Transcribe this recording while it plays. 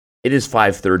It is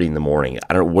 5:30 in the morning.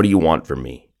 I don't know. What do you want from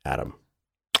me, Adam?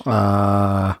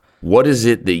 What is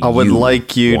it that I would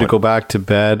like you want? to go back to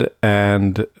bed,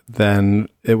 and then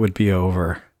it would be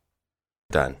over.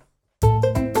 Done.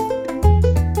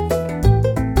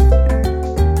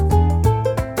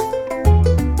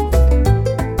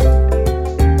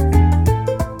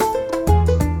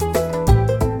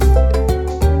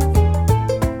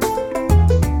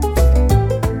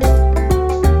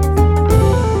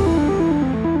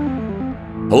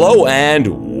 Hello and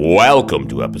welcome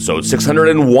to episode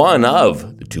 601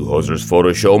 of the Two Hosers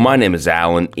Photo Show. My name is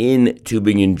Alan in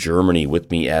Tübingen, Germany.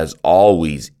 With me, as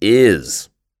always, is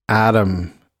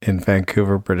Adam in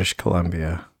Vancouver, British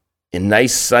Columbia. in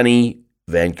nice, sunny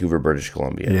Vancouver, British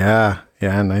Columbia.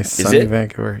 Yeah, nice Is sunny it?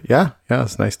 Vancouver. Yeah,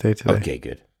 it's a nice day today. Okay,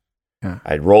 good. Yeah.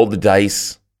 I rolled the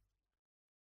dice.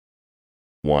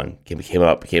 One came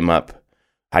up.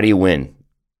 How do you win?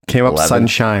 Came up 11?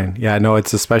 sunshine. Yeah, no,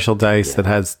 it's a special dice that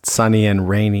has sunny and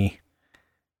rainy.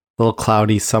 A little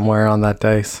cloudy somewhere on that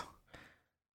dice.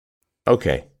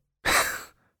 Okay.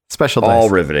 Special dice. All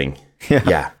riveting.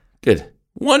 Yeah. Good.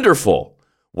 Wonderful.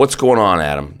 What's going on,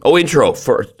 Adam? Oh, intro.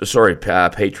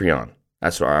 Patreon.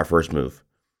 That's our first move.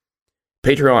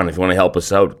 Patreon, if you want to help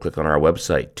us out, click on our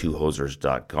website,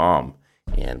 twohosers.com,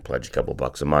 and pledge a couple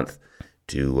bucks a month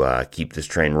to keep this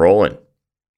train rolling.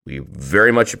 We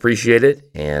very much appreciate it,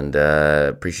 and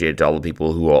appreciate it to all the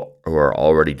people who are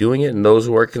already doing it and those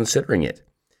who are considering it.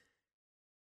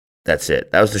 That's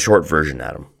it. That was the short version,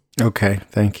 Adam. Okay,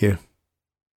 thank you.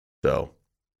 So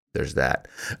there's that.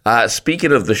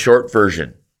 Speaking of the short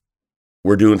version,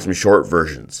 we're doing some short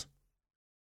versions.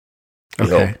 We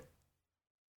Okay.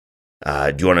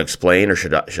 hope. Do you want to explain, or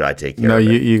should I take care No, of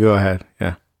it? you go ahead.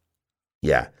 Yeah.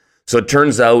 Yeah. So it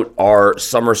turns out our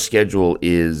summer schedule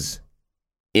is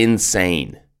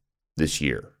insane this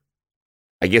year.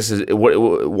 I guess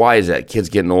why is that? Kids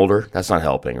getting older? That's not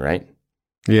helping, right?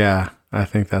 Yeah, I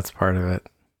think that's part of it.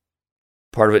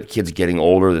 Part of it, kids getting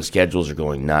older, the schedules are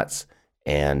going nuts,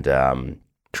 and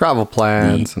Travel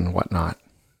plans and whatnot.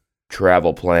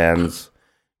 travel plans,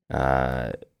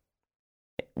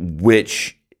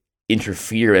 which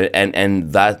interfere,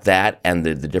 and that and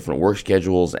the different work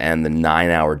schedules and the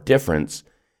 9-hour difference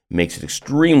makes it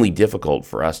extremely difficult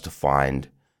for us to find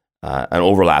an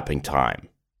overlapping time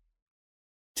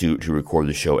to record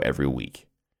the show every week.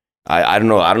 I don't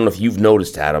know if you've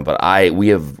noticed, Adam, but we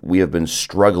have been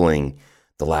struggling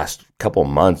the last couple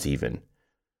months even.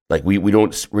 Like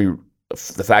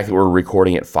the fact that we're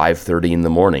recording at 5:30 in the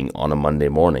morning on a Monday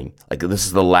morning, like this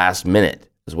is the last minute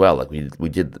as well. Like we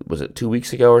did, was it 2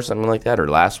 weeks ago or something like that, or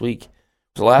last week?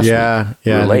 It was last week. Yeah,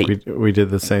 We were I late. think we did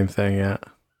the same thing. Yeah.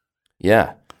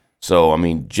 Yeah. So, I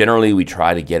mean, generally we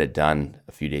try to get it done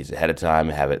a few days ahead of time,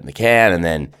 have it in the can, and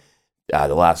then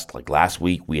last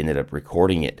week we ended up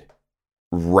recording it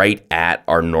right at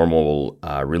our normal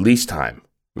release time.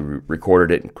 We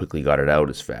recorded it and quickly got it out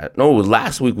as fast. No, it was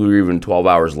last week we were even 12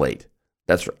 hours late.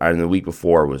 And the week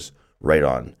before was right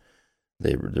on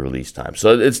the release time.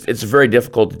 So it's very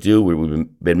difficult to do. We've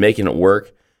been making it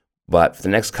work, but for the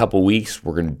next couple weeks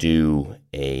we're going to do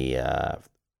the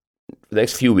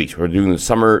next few weeks, we're doing the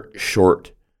summer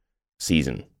short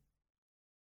season.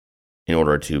 We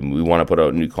want to put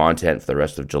out new content for the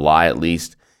rest of July at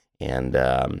least, and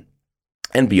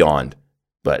beyond.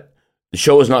 But the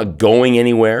show is not going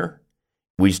anywhere.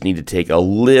 We just need to take a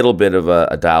little bit of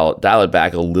a dial it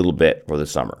back a little bit for the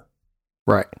summer.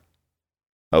 Right.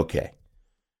 Okay.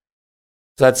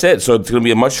 So that's it. So it's going to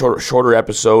be a much shorter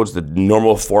episodes. The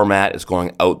normal format is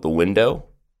going out the window.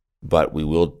 But we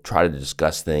will try to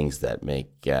discuss things that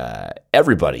make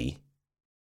everybody,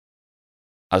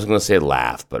 I was going to say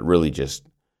laugh, but really just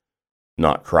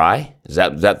not cry.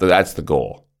 That's the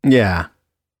goal? Yeah.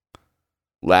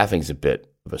 Laughing's a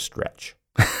bit of a stretch.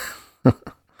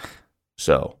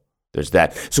 So there's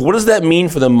that. So what does that mean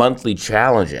for the monthly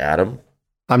challenge, Adam?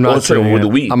 I'm not sorry, doing with it. the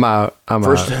week. I'm out. I'm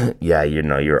First, out. yeah,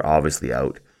 you're obviously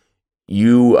out.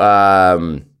 You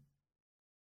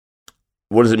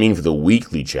what does it mean for the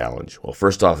weekly challenge? Well,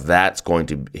 first off, we're going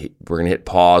to hit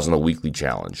pause on the weekly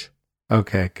challenge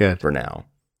Okay, good. for now.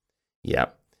 Yeah.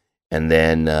 And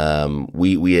then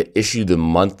we issued the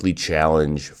monthly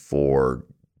challenge for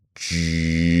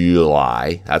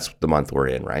July. That's the month we're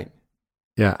in, right?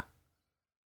 Yeah.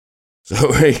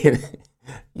 So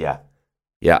yeah.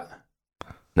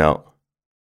 No.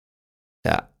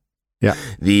 Yeah. Yeah.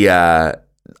 The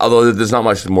although there's not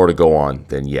much more to go on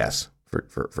than yes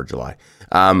for July.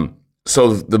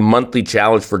 So the monthly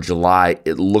challenge for July,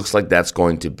 it looks like that's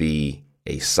going to be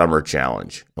a summer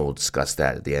challenge, and we'll discuss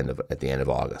that at the end of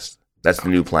August. That's the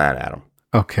new plan, Adam.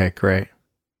 Okay, great.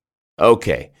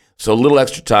 Okay. So a little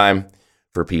extra time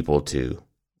for people to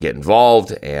get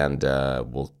involved, and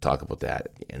we'll talk about that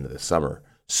at the end of the summer.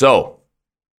 So,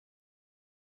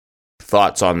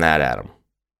 thoughts on that, Adam?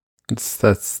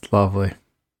 That's lovely.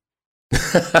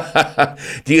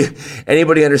 Do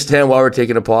anybody understand why we're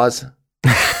taking a pause?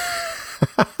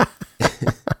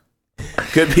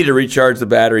 Could be to recharge the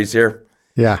batteries here.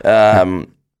 Yeah.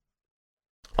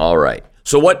 All right.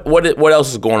 So what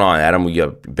else is going on, Adam? We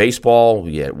got baseball.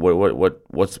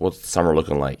 What's the summer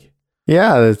looking like?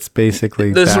 Yeah, that's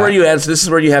basically this that. is where you answer. This is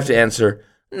where you have to answer.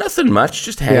 Nothing much,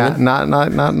 just hanging. Yeah, not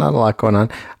a lot going on.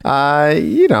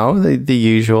 The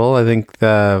usual. I think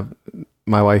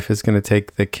my wife is going to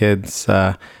take the kids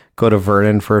go to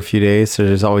Vernon for a few days, so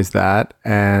there's always that,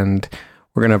 and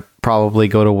we're going to probably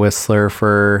go to Whistler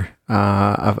for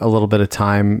a little bit of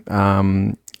time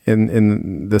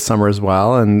in the summer as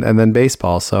well, and then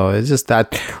baseball. So it's just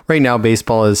that right now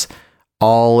baseball is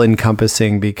all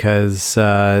encompassing because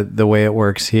the way it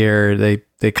works here,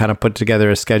 they kind of put together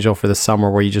a schedule for the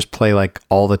summer where you just play like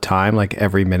all the time, like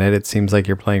every minute it seems like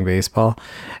you're playing baseball,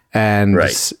 and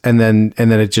right. and then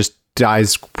it just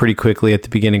dies pretty quickly at the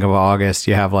beginning of August.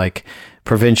 You have like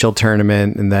provincial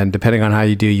tournament, and then depending on how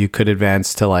you do, you could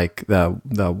advance to like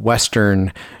the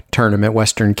Western tournament,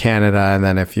 Western Canada, and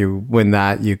then if you win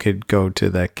that, you could go to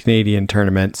the Canadian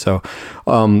tournament. So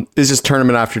it's just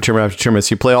tournament after tournament after tournament.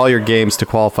 So you play all your games to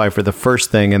qualify for the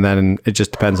first thing, and then it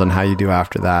just depends on how you do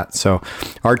after that. So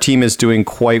our team is doing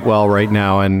quite well right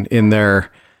now, and in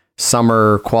their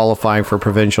summer qualifying for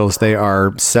provincials, they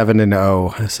are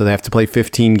 7-0. So they have to play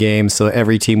 15 games. So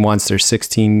every team wants their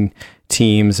 16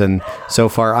 teams, and so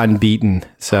far unbeaten.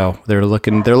 So they're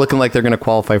looking like they're going to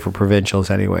qualify for provincials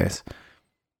anyways.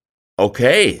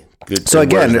 Okay, good. So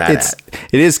again,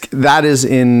 that is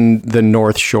in the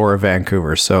North Shore of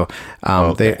Vancouver. So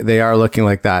okay. they are looking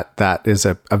like that. That is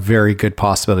a very good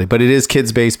possibility. But it is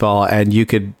kids baseball, and you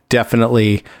could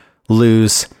definitely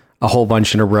lose a whole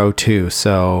bunch in a row too.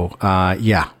 So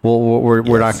we're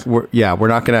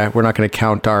not gonna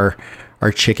count our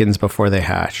chickens before they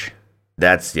hatch.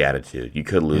 That's the attitude. You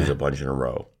could lose a bunch in a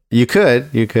row. You could,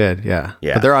 yeah.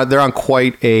 Yeah. But they're on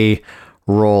quite a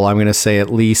roll. I'm going to say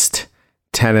at least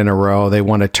 10 in a row. They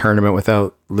won a tournament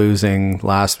without losing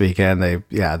last weekend.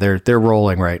 They're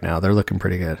rolling right now. They're looking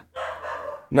pretty good.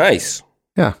 Nice.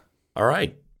 Yeah. All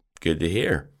right. Good to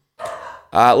hear.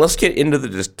 Let's get into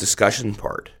the discussion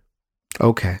part.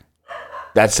 Okay.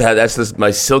 That's my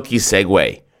silky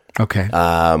segue. Okay.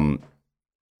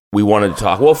 We wanted to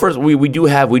talk. Well, first we do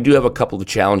have a couple of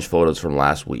challenge photos from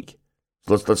last week.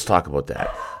 So let's talk about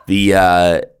that.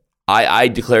 I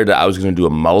declared that I was going to do a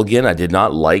mulligan. I did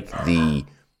not like the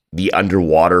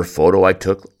underwater photo I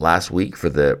took last week for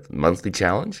the monthly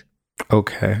challenge.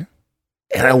 Okay.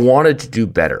 And I wanted to do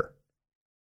better.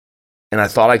 And I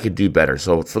thought I could do better.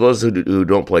 So for those who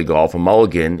don't play golf, a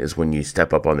mulligan is when you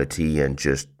step up on the tee and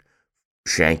just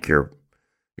shank your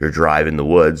drive in the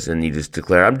woods, and you just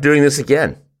declare, I'm doing this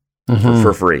again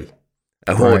for free.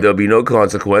 There'll be no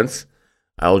consequence.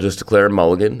 I'll just declare a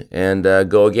mulligan and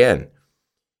go again.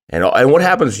 And what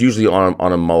happens usually on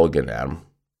a mulligan, Adam?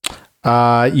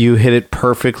 You hit it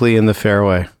perfectly in the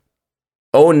fairway.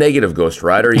 Oh, negative, Ghost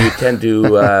Rider. You tend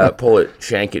to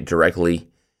shank it directly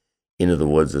into the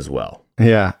woods as well.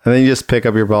 Yeah, and then you just pick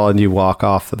up your ball and you walk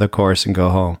off the course and go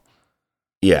home.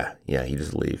 Yeah, you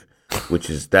just leave. Which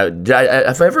is that?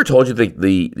 Have I ever told you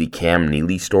the Cam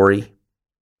Neely story?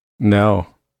 No.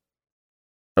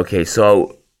 Okay,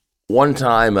 so one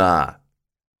time, a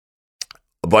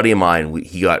buddy of mine,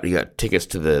 he got tickets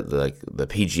to the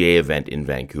PGA event in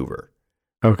Vancouver.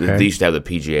 Okay. They used to have the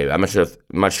PGA. I'm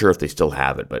not sure if they still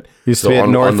have it, but used so to be at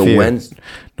Northview.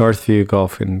 Northview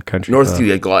Golf and Country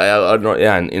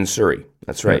Northview, in Surrey.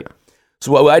 That's right. Yeah.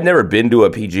 So I'd never been to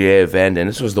a PGA event, and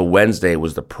this was the Wednesday.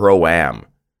 Was the Pro-Am.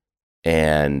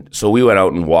 And so we went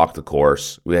out and walked the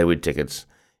course. We had tickets,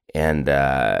 and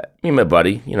me and my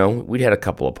buddy, we'd had a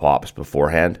couple of pops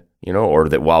beforehand, or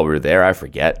that while we were there, I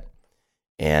forget.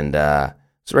 And so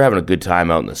we're having a good time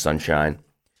out in the sunshine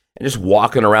and just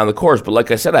walking around the course. But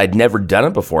like I said, I'd never done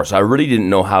it before, so I really didn't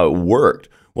know how it worked.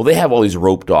 Well, they have all these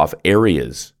roped off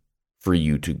areas for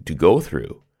you to go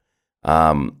through.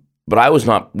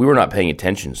 But we were not paying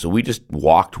attention, so we just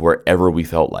walked wherever we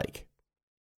felt like.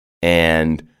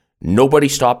 And nobody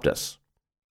stopped us.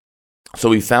 So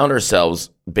we found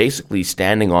ourselves basically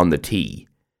standing on the tee,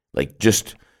 like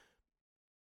just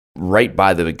right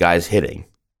by the guys hitting.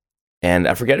 And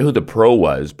I forget who the pro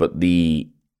was, but the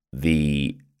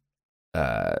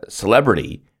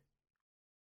celebrity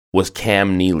was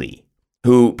Cam Neely,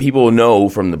 who people know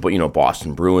from the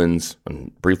Boston Bruins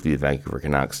and briefly the Vancouver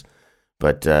Canucks.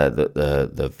 But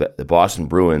the Boston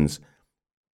Bruins,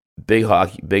 big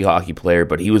hockey player,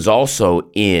 but he was also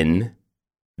in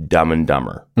Dumb and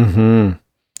Dumber. Mm-hmm.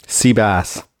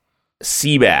 Seabass.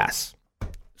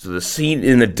 So the scene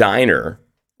in the diner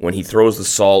when he throws the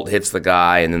salt, hits the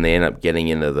guy, and then they end up getting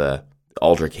into the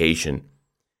altercation.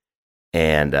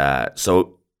 And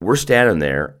so we're standing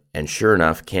there, and sure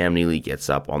enough, Cam Neely gets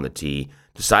up on the tee,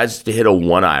 decides to hit a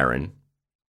 1-iron,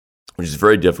 which is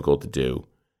very difficult to do,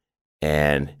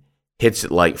 and hits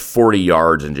it like 40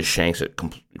 yards and just shanks it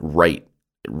right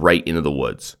into the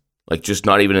woods. Like just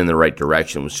not even in the right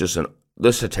direction. It was just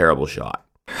a terrible shot.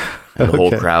 And the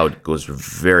whole crowd goes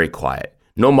very quiet.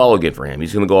 No mulligan for him.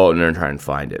 He's going to go out in there and try and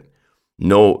find it.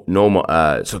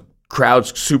 So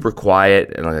crowd's super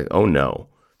quiet, and I'm like, oh no.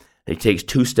 And he takes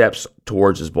 2 steps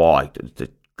towards his ball,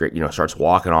 starts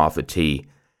walking off the tee,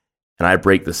 and I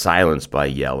break the silence by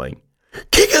yelling,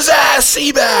 "Kick his ass,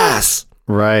 Seabass!"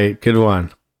 Right, good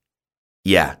one.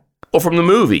 Yeah. Well, from the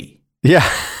movie. Yeah,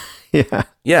 yeah.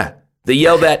 Yeah. They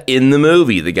yell that in the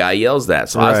movie. The guy yells that.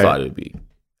 So right.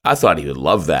 I thought he would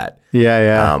love that.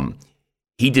 Yeah.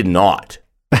 He did not.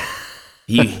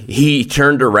 He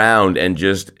turned around and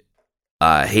just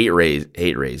hate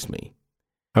raised me.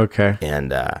 Okay.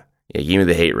 And he gave me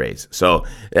the hate raise. So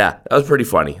yeah, that was pretty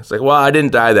funny. It's like, well, I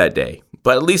didn't die that day,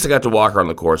 but at least I got to walk around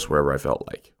the course wherever I felt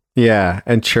like. Yeah,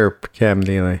 and chirp Cam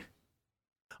Neely.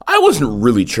 I wasn't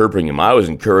really chirping him. I was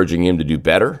encouraging him to do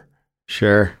better.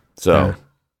 Sure. So,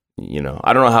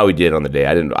 I don't know how he did on the day.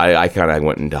 I kind of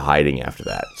went into hiding after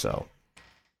that. So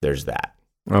there's that.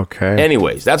 Okay.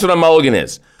 Anyways, that's what a mulligan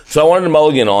is. So I wanted a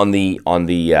mulligan on the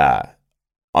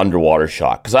underwater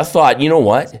shot because I thought, you know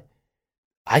what?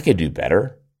 I could do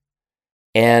better.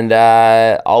 And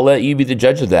I'll let you be the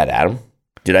judge of that, Adam.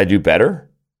 Did I do better?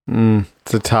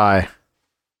 It's a tie.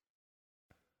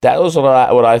 That was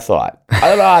what I thought. I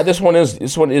don't know. This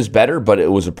one is better, but it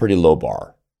was a pretty low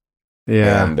bar.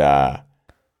 Yeah. And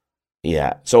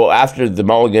yeah. So after the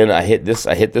mulligan, I hit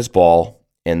this ball,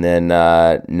 and then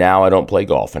now I don't play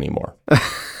golf anymore.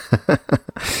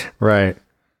 Right.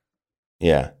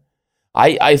 Yeah.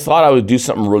 I thought I would do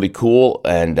something really cool,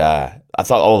 and I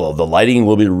thought, oh, the lighting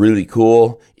will be really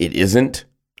cool. It isn't.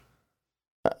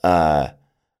 What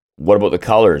about the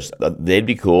colors? They'd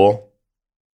be cool.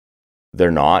 They're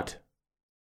not.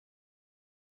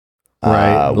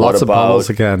 Right. Lots of bubbles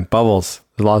again. Bubbles.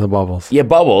 There's lots of bubbles. Yeah,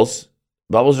 bubbles.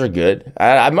 Bubbles are good.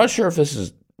 I'm not sure if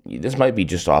this might be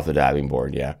just off the diving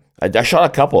board. Yeah. I shot a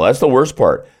couple. That's the worst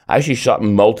part. I actually shot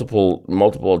multiple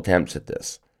attempts at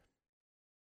this.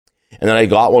 And then I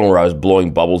got one where I was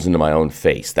blowing bubbles into my own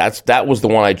face. That was the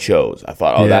one I chose. I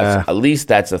thought, that's at least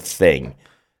that's a thing.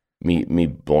 Me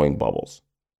blowing bubbles.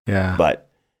 Yeah. But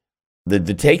the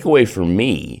takeaway for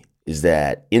me is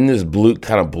that in this blue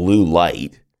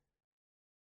light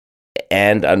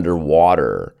and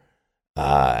underwater,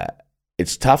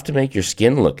 it's tough to make your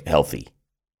skin look healthy.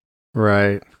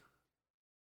 Right.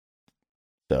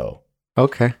 So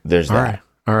okay, there's that.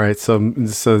 All right. So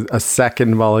a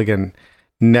second mulligan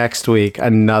next week.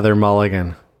 Another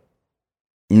mulligan.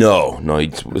 No.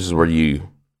 This is where you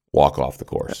walk off the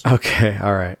course. Okay.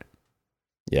 All right.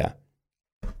 Yeah.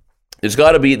 There's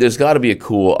got to be a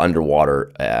cool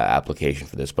underwater application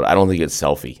for this, but I don't think it's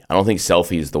selfie. I don't think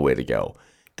selfie is the way to go.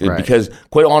 Right. Because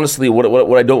quite honestly, what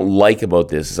I don't like about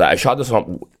this is I shot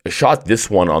this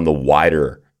one on the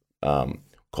wider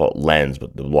call it lens,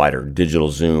 but the wider digital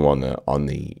zoom on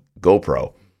the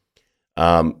GoPro,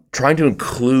 trying to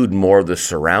include more of the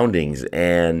surroundings,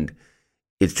 and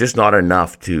it's just not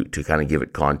enough to kind of give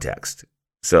it context.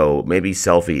 So maybe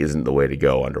selfie isn't the way to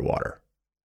go underwater.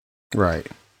 Right.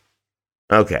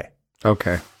 Okay. All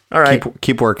right.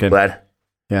 Keep working. Glad.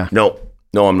 Yeah. No,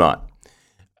 I'm not.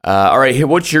 All right. Here,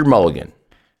 what's your mulligan?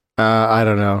 I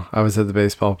don't know. I was at the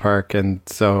baseball park, and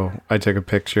so I took a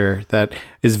picture that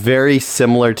is very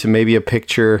similar to maybe a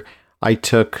picture I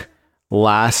took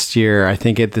last year. I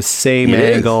think at the same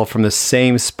angle from the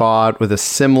same spot with a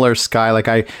similar sky. Like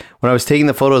when I was taking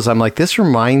the photos, I'm like, this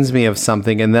reminds me of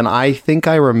something. And then I think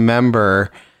I remember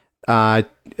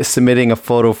submitting a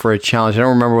photo for a challenge. I don't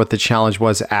remember what the challenge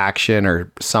was, action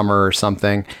or summer or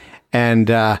something. And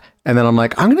then I'm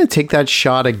like, I'm going to take that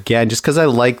shot again just because I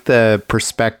like the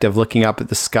perspective looking up at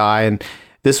the sky. And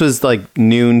this was like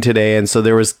noon today. And so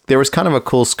there was kind of a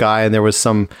cool sky, and there was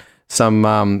some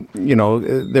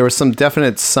there was some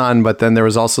definite sun, but then there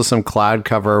was also some cloud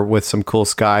cover with some cool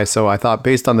sky. So I thought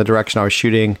based on the direction I was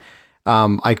shooting,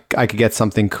 I could get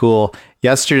something cool.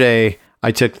 Yesterday,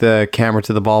 I took the camera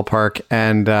to the ballpark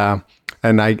and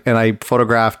I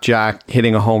photographed Jack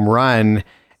hitting a home run,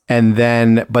 and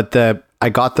then I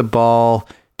got the ball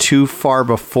too far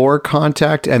before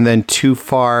contact and then too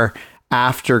far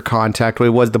after contact.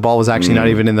 The ball was actually not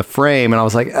even in the frame, and I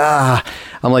was like,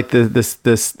 I'm like, this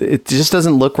it just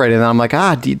doesn't look right. And I'm like,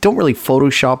 you don't really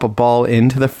Photoshop a ball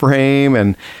into the frame,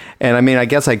 and I mean, I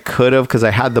guess I could have, because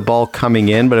I had the ball coming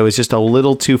in, but it was just a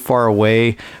little too far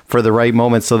away for the right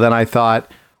moment. So then I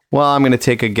thought, well, I'm going to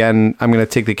take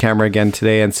the camera again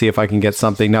today and see if I can get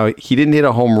something. Now, he didn't hit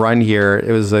a home run here.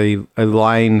 It was a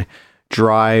line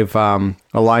drive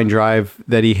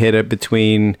that he hit it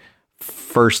between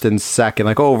first and second,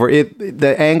 like over it.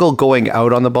 The angle going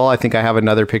out on the ball, I think I have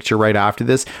another picture right after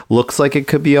this, looks like it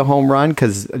could be a home run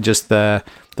because just the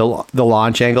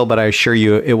launch angle, but I assure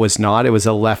you it was not. It was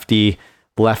a lefty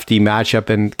matchup,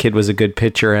 and kid was a good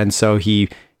pitcher, and so he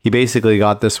basically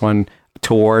got this one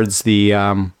towards the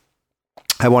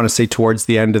I want to say towards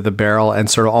the end of the barrel and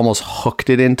sort of almost hooked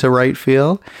it into right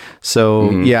field.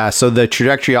 So so the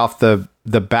trajectory off the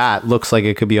bat looks like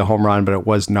it could be a home run, but it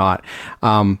was not.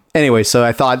 Anyway, so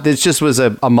I thought this just was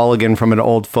a mulligan from an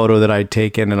old photo that I'd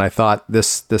taken, and I thought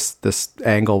this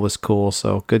angle was cool.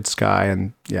 So good sky,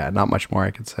 and not much more I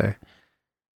could say.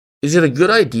 Is it a good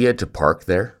idea to park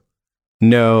there?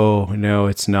 No,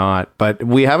 it's not. But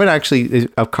we haven't actually.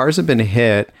 Cars have been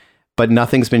hit, but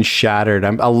nothing's been shattered.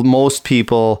 Most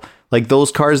people, like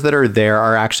those cars that are there,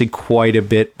 are actually quite a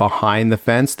bit behind the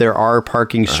fence. There are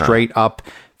parking straight up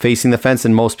facing the fence,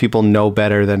 and most people know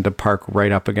better than to park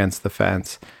right up against the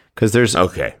fence because there's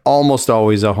almost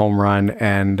always a home run.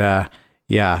 And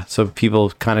so people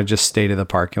kind of just stay to the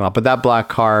parking lot. But that black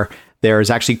car there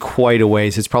is actually quite a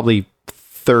ways. It's probably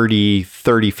 30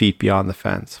 feet beyond the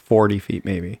fence, 40 feet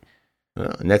maybe.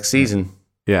 Next season.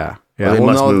 Yeah.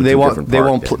 Well, they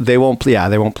won't play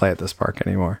at this park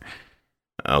anymore.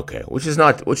 Okay, which is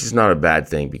not a bad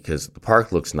thing because the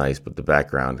park looks nice, but the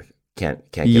background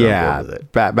can't get on board with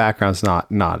it. Background's not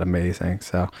amazing.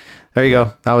 So there you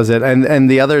go. That was it. And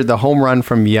the home run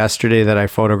from yesterday that I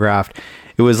photographed,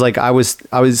 it was like I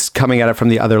was coming at it from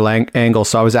the other angle,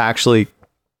 so I was actually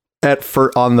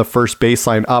on the first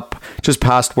baseline up just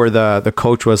past where the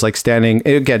coach was, like standing.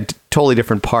 Again, totally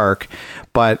different park,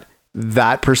 but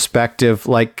that perspective,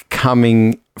 like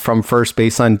coming from first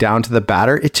baseline down to the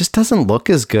batter, it just doesn't look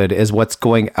as good as what's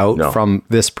going out from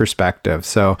this perspective.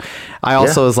 So I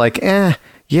also was like, but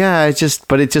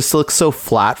it just looks so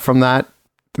flat from that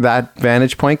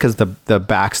vantage point because the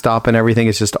backstop and everything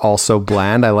is just all so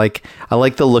bland. I like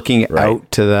the looking out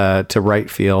to right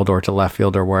field or to left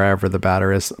field or wherever the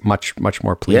batter is much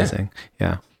more pleasing.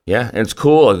 Yeah, and it's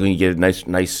cool when you get a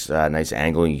nice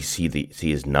angle and you see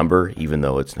his number, even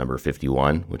though it's number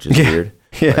 51, which is weird.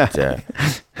 Yeah.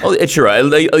 But, it's sure. At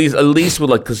least with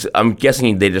because I'm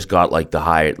guessing they just got like the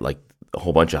high, like a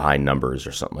whole bunch of high numbers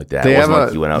or something like that. It wasn't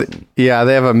like you went out. They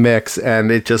have a mix,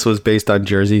 and it just was based on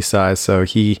jersey size. So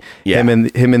him and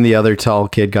the other tall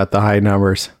kid got the high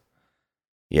numbers.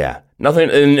 Yeah.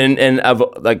 Nothing, and I've,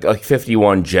 like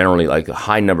 51 generally, like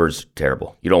high numbers,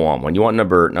 terrible. You don't want one. You want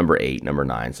number 8, number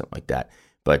 9, something like that.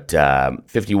 But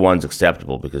 51's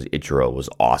acceptable because Ichiro was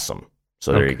awesome.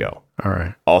 So there you go. All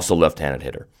right. Also left-handed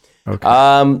hitter.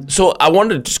 Okay. So I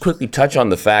wanted to just quickly touch on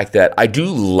the fact that I do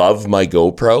love my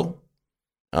GoPro.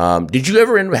 Did you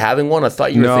ever end up having one? I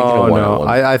thought you were thinking of one. No,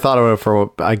 I thought of it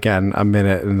for, again, a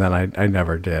minute, and then I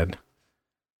never did.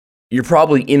 You're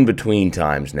probably in between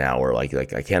times now where I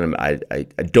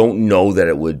don't know that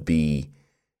it would be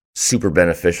super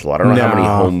beneficial. I don't know how many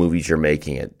home movies you're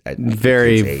making at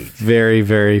very, very,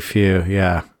 very few.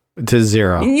 Yeah. To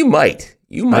zero. And you might.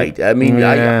 I mean,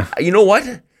 you know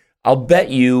what? I'll bet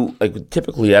you, like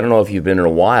typically, I don't know if you've been in a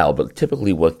while, but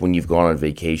typically when you've gone on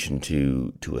vacation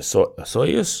to a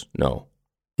Soyuz? No.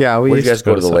 Yeah. Where did you guys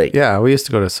go to the lake? Yeah. We used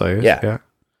to go to Soyuz. Yeah.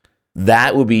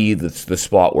 That would be the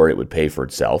spot where it would pay for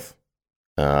itself.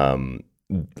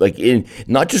 Like in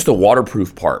not just the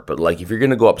waterproof part, but like if you're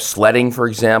going to go up sledding, for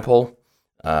example,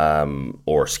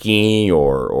 or skiing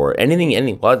or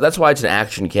anything, well, that's why it's an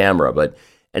action camera. But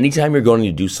anytime you're going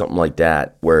to do something like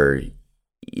that, where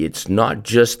it's not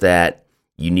just that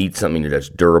you need something that's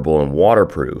durable and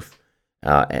waterproof,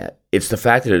 it's the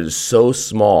fact that it is so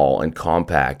small and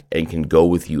compact and can go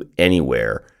with you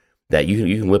anywhere that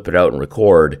you can whip it out and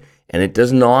record, and it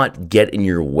does not get in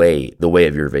the way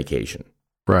of your vacation.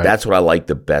 Right. That's what I like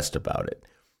the best about it.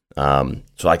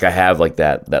 So like I have like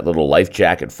that little life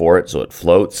jacket for it, so it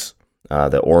floats.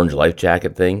 The orange life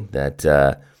jacket thing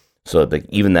so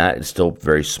even that is still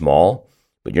very small,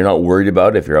 but you're not worried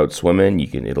about it. If you're out swimming,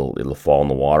 it'll fall in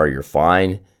the water. You're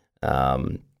fine.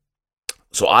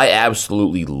 So I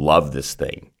absolutely love this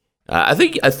thing. I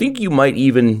think you might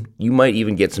even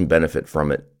get some benefit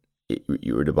from it if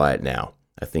you were to buy it now.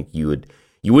 I think you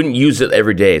you wouldn't use it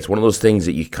every day. It's one of those things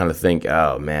that you kind of think,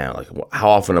 oh man, like how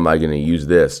often am I going to use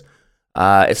this?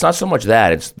 It's not so much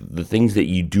that, it's the things that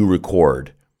you do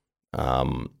record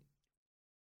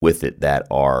with it that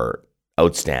are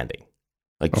outstanding,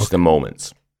 like just the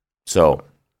moments. So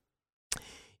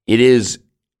it is,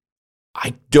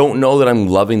 I don't know that I'm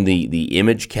loving the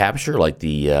image capture, like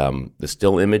the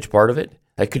still image part of it.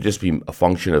 That could just be a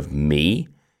function of me.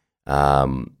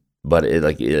 But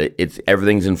it's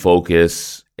everything's in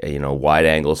focus, wide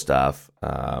angle stuff,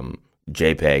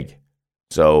 JPEG.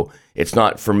 So it's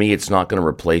not, for me, it's not going to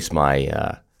replace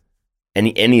my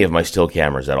any of my still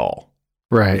cameras at all.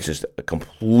 Right. It's just a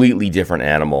completely different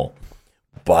animal.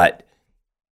 But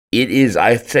it is,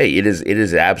 I say, it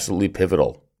is absolutely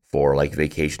pivotal for like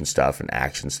vacation stuff and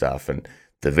action stuff, and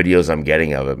the videos I'm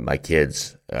getting of it, my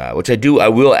kids, which I do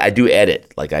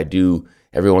edit. Like I do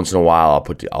every once in a while.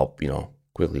 I'll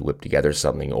quickly whip together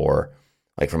something, or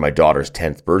like for my daughter's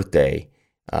 10th birthday,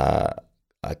 a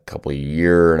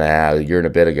year and a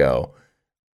bit ago,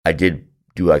 I did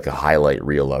do like a highlight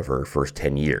reel of her first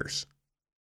 10 years.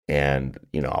 And,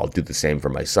 I'll do the same for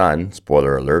my son,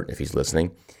 spoiler alert, if he's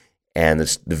listening. And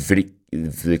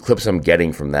the clips I'm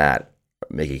getting from that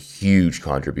make a huge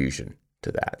contribution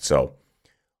to that. So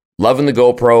loving the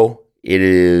GoPro, it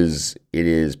is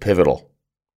pivotal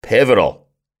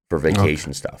for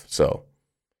vacation stuff. So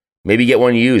maybe get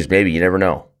one used, maybe, you never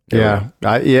know.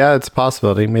 It's a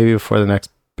possibility. Maybe before the next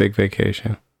big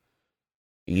vacation.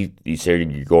 You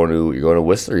said you're going to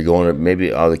Whistler. You're going to maybe.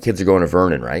 The kids are going to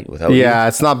Vernon, right?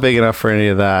 It's not big enough for any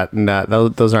of that. And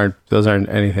those aren't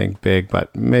anything big.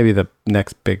 But maybe the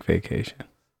next big vacation.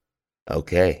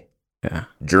 Okay. Yeah.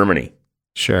 Germany.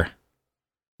 Sure.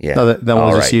 Yeah. No, then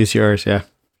we'll just use yours. Yeah.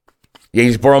 Yeah,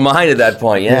 you just borrow mine at that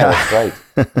point. Yeah. That's right.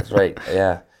 That's right.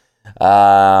 Yeah.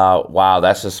 Wow,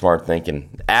 that's just smart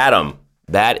thinking, Adam.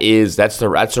 That's a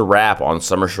wrap on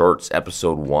Summer Shorts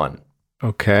episode 1.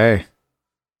 Okay.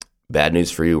 Bad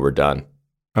news for you. We're done.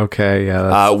 Okay.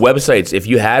 Yeah. Websites. If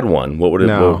you had one, what would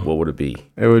it be?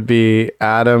 It would be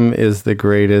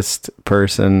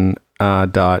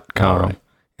adamisthe.greatest.person.com. Right.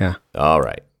 Yeah. All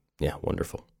right. Yeah.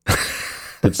 Wonderful.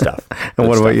 Good stuff. And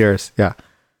what about yours? Yeah.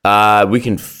 We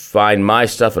can find my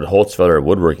stuff at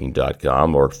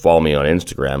holtzfellerwoodworking.com, or follow me on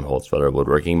Instagram,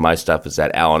 holtzfellerwoodworking. My stuff is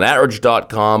at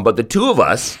alanatridge.com, but the two of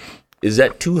us is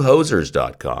at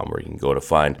twohosers.com, where you can go to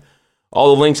find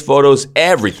all the links, photos,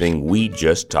 everything we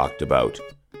just talked about.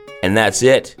 And that's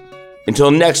it.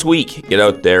 Until next week, get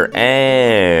out there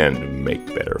and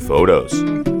make better photos.